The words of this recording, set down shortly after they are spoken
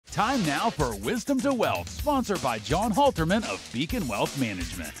Time now for Wisdom to Wealth, sponsored by John Halterman of Beacon Wealth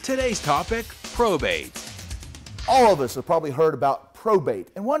Management. Today's topic, probate. All of us have probably heard about probate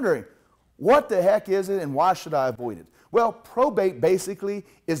and wondering, what the heck is it and why should I avoid it? Well, probate basically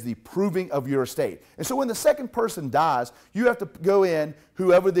is the proving of your estate. And so when the second person dies, you have to go in,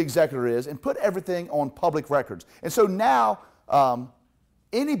 whoever the executor is, and put everything on public records. And so now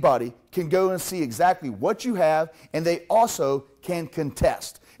anybody can go and see exactly what you have, and they also can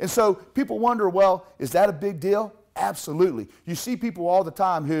contest. And so people wonder, well, is that a big deal? Absolutely. You see people all the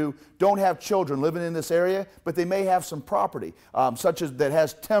time who don't have children living in this area, but they may have some property, such as that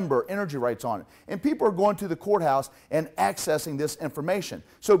has timber, energy rights on it. And people are going to the courthouse and accessing this information.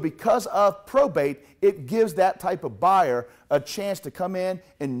 So because of probate, it gives that type of buyer a chance to come in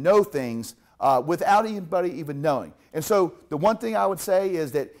and know things without anybody even knowing. And so the one thing I would say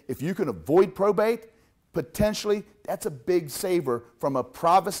is that if you can avoid probate, potentially that's a big saver from a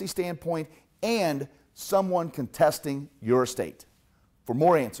privacy standpoint and someone contesting your estate. For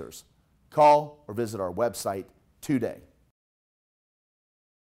more answers, call or visit our website today.